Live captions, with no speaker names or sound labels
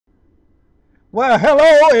Well,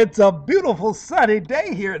 hello. It's a beautiful sunny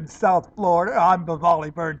day here in South Florida. I'm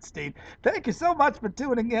Bavali Bernstein. Thank you so much for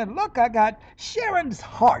tuning in. Look, I got Sharon's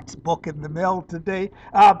Hart's book in the mail today.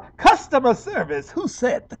 Customer service. Who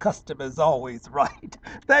said the customer is always right?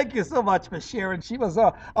 Thank you so much for Sharon. She was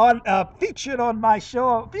featured on my show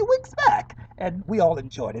a few weeks back, and we all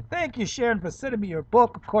enjoyed it. Thank you, Sharon, for sending me your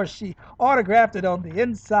book. Of course, she autographed it on the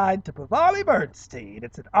inside to Bavali Bernstein.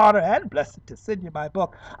 It's an honor and blessing to send you my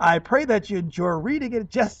book. I pray that you enjoy reading it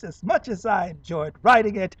just as much as I enjoyed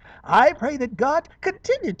writing it. I pray that God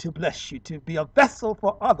continue to bless you to be a vessel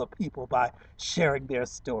for other people by sharing their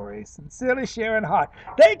stories. Sincerely, Sharon Hart.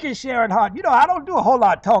 Thank you, Sharon Hart. You know, I don't do a whole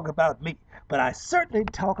lot of talk about me, but I certainly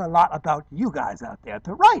talk a lot about you guys out there,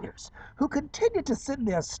 the writers, who continue to send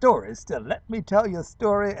their stories to Let Me Tell Your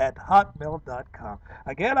Story at hotmail.com.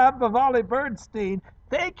 Again, I'm Bavali Bernstein.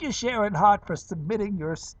 Thank you, Sharon Hart, for submitting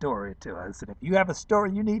your story to us. And if you have a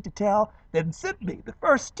story you need to tell, then send me the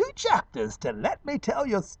first 2 chapters to Let Me Tell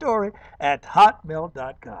Your Story at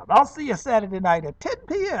hotmail.com. I'll see you Saturday night at 10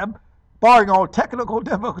 p.m., barring all technical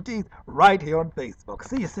difficulties, right here on Facebook.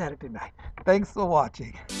 See you Saturday night. Thanks for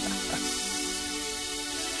watching.